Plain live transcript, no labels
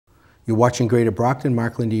You're watching Greater Brockton.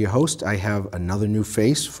 Mark Linde, your host. I have another new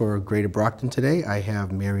face for Greater Brockton today. I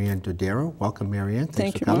have Marianne Dodero. Welcome, Marianne.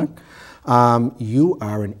 Thanks for coming. Mark. You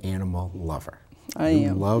are an animal lover. I am.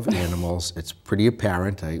 You love animals. It's pretty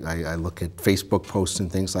apparent. I look at Facebook posts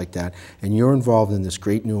and things like that. And you're involved in this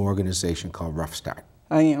great new organization called Ruff Start.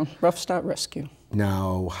 I am. Ruff Start Rescue.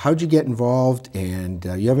 Now, how'd you get involved? And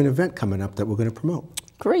you have an event coming up that we're going to promote.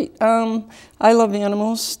 Great. I love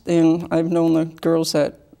animals, and I've known the girls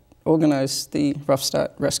that organized the Ruff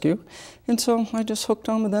Start Rescue. And so I just hooked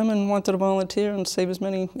on with them and wanted to volunteer and save as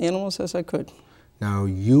many animals as I could. Now,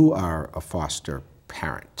 you are a foster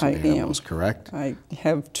parent to animals, correct? I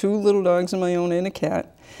have 2 little dogs of my own and a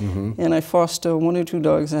cat, and I foster 1 or 2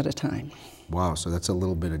 dogs at a time. Wow, so that's a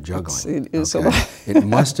little bit of juggling. It is a lot. It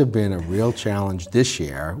must have been a real challenge this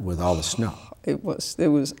year with all the snow. It was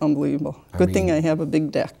unbelievable. Good thing I have a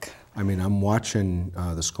big deck. I mean, I'm watching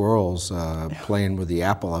the squirrels playing with the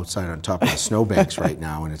apple outside on top of the snowbanks right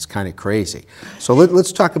now, and it's kind of crazy. So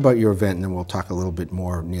let's talk about your event, and then we'll talk a little bit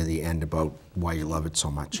more near the end about why you love it so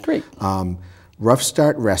much. Great. Ruff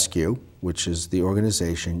Start Rescue, which is the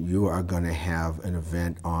organization, you are going to have an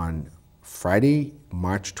event on Friday,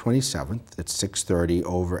 March 27th at 6:30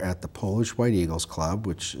 over at the Polish White Eagles Club,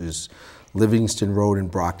 which is Livingston Road in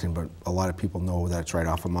Brockton, but a lot of people know that it's right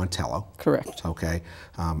off of Montello. Correct. Okay.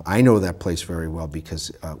 I know that place very well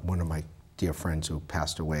because one of my dear friends who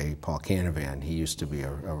passed away, Paul Canavan, he used to be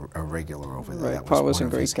a regular over there. Right. Paul was a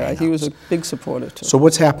great guy. He was a big supporter too. So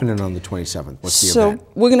what's happening on the 27th? What's the event? So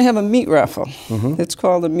we're going to have a meat raffle. It's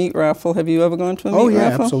called a meat raffle. Have you ever gone to a meat raffle? Oh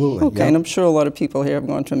yeah, absolutely. Okay, and I'm sure a lot of people here have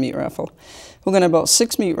gone to a meat raffle. We're going to have about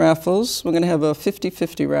 6 meat raffles. We're going to have a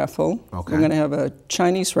 50-50 raffle. Okay. We're going to have a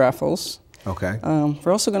Chinese raffles. Okay.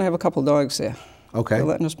 We're also going to have a couple dogs there. Okay. They're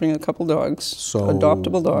letting us bring a couple dogs, so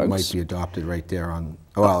adoptable dogs. Might be adopted right there on,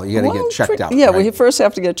 well, you got to get checked out. Yeah, right? we first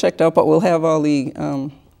have to get checked out, but we'll have all the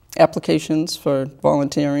applications for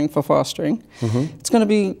volunteering, for fostering. It's going to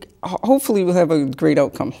be, hopefully we'll have a great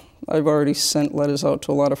outcome. I've already sent letters out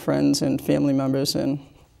to a lot of friends and family members, and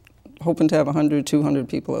hoping to have 100, 200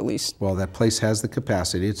 people at least. Well, that place has the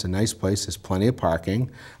capacity. It's a nice place. There's plenty of parking.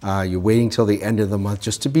 You're waiting till the end of the month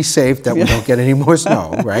just to be safe that we don't get any more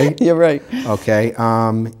snow, right? You're right. Okay.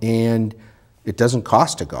 And it doesn't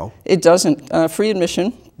cost to go. It doesn't. Free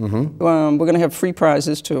admission. We're going to have free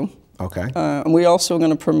prizes too. Okay. And we're also going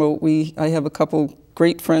to promote, I have a couple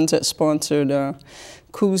great friends that sponsored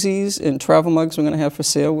koozies and travel mugs we're going to have for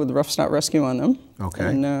sale with Ruff Start Rescue on them. Okay.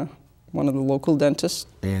 And one of the local dentists.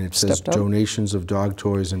 And it says donations of dog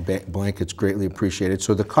toys and blankets greatly appreciated.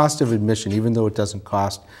 So the cost of admission, even though it doesn't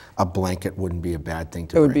cost, a blanket wouldn't be a bad thing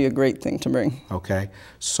to bring. It would be a great thing to bring. Okay.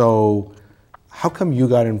 So how come you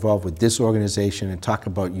got involved with this organization, and talk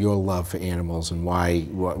about your love for animals and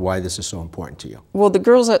why this is so important to you? Well, the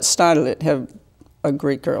girls that started it are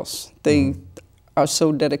great girls. They are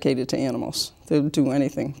so dedicated to animals. They'll do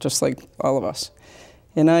anything, just like all of us.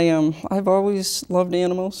 And I've always loved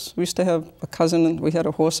animals. We used to have a cousin, we had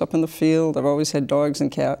a horse up in the field. I've always had dogs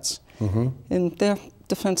and cats. And they're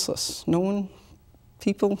defenseless.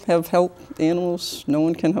 People have helped animals. No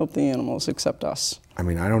one can help the animals except us. I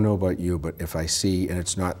mean, I don't know about you, but if I see, and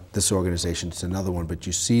it's not this organization, it's another one, but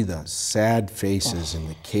you see the sad faces in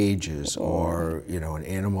the cages, or, you know, an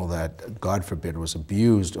animal that, God forbid, was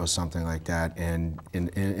abused or something like that, and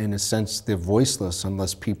in a sense, they're voiceless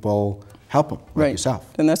unless people help them, like yourself.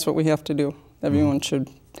 And that's what we have to do. Everyone should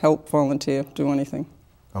help, volunteer, do anything.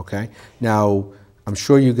 Okay. Now, I'm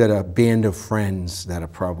sure you got a band of friends that are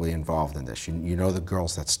probably involved in this. You know the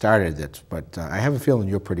girls that started it, but I have a feeling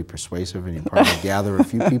you're pretty persuasive, and you probably gather a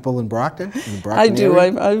few people in Brockton. I do.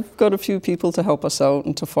 I've got a few people to help us out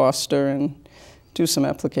and to foster and do some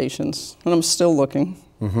applications, and I'm still looking.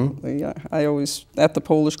 I always, at the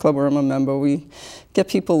Polish Club where I'm a member, we get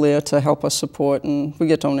people there to help us support, and we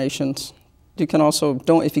get donations. You can also,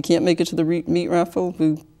 if you can't make it to the meat raffle,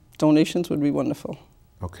 donations would be wonderful.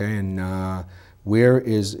 Okay, and where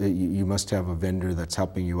is, you must have a vendor that's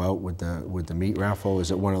helping you out with the meat raffle.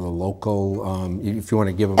 Is it one of the local, if you want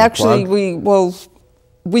to give them a plug? Actually,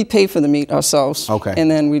 we pay for the meat ourselves. Okay.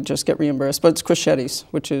 And then we just get reimbursed. But it's Crescetti's,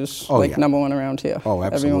 which is #1 around here. Oh,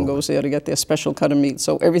 absolutely. Everyone goes there to get their special cut of meat.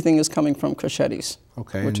 So everything is coming from Crescetti's,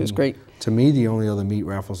 which is great. To me, the only other meat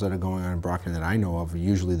raffles that are going on in Brockton that I know of are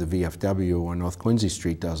usually the VFW or North Quincy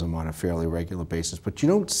Street does them on a fairly regular basis, but you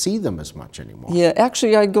don't see them as much anymore. Yeah,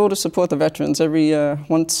 actually, I go to support the veterans every,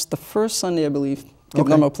 the first Sunday, I believe. Give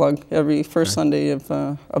them a plug, every first Sunday of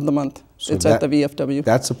the month. So it's at the VFW.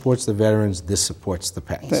 That supports the veterans, this supports the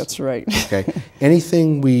pets. That's right. Okay.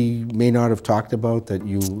 Anything we may not have talked about that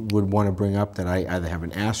you would want to bring up that I either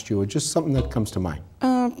haven't asked you or just something that comes to mind?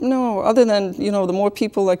 No, other than, you know, the more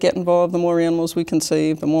people that get involved, the more animals we can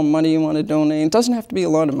save, the more money you want to donate. It doesn't have to be a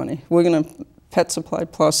lot of money. We're going to, Pet Supply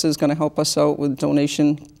Plus is going to help us out with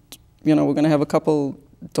donation. You know, we're going to have a couple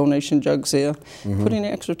donation jugs there. Put in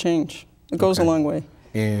extra change. It goes a long way.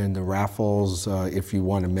 And the raffles, if you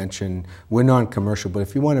want to mention, we're non-commercial, but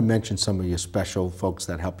if you want to mention some of your special folks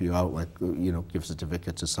that help you out, like, you know, gift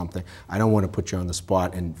certificates or something. I don't want to put you on the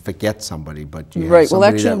spot and forget somebody, but you have Well,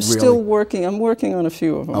 actually, that I'm still working. I'm working on a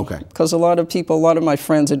few of them. Okay. Because a lot of my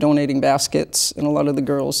friends are donating baskets, and a lot of the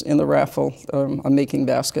girls in the raffle are making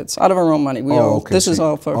baskets out of our own money. This is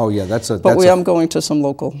all for. Oh yeah, I'm going to some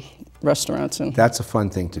local restaurants. And that's a fun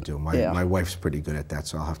thing to do. My wife's pretty good at that,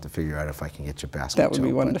 so I'll have to figure out if I can get your basket. That would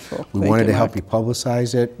be wonderful. We wanted to help you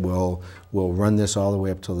publicize it. We'll run this all the way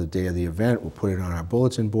up till the day of the event. We'll put it on our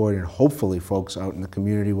bulletin board, and hopefully folks out in the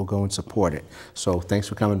community will go and support it. So thanks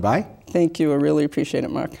for coming by. Thank you. I really appreciate it,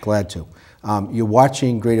 Mark. Glad to. You're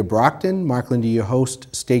watching Greater Brockton. Mark Linde, your host.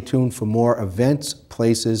 Stay tuned for more events,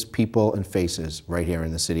 places, people, and faces right here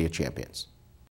in the City of Champions.